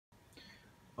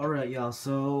Alright, y'all,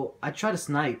 so I try to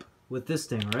snipe with this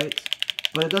thing, right?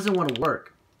 But it doesn't want to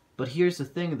work. But here's the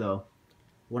thing, though.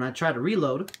 When I try to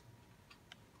reload,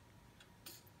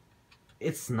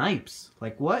 it snipes.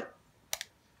 Like, what?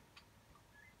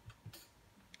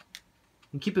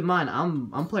 And keep in mind,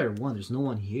 I'm player 1. There's no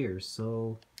one here,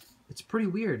 so it's pretty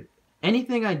weird.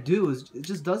 Anything I do, it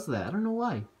just does that. I don't know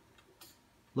why.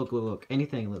 Look, look, look.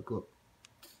 Anything, look, look.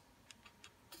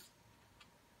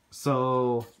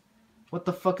 So, what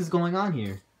the fuck is going on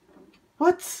here?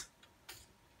 What?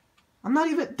 I'm not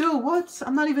even... Dude, what?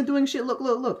 I'm not even doing shit. Look,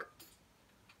 look, look.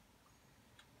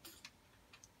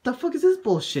 The fuck is this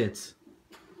bullshit?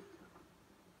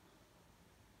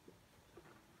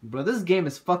 Bro, this game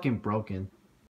is fucking broken.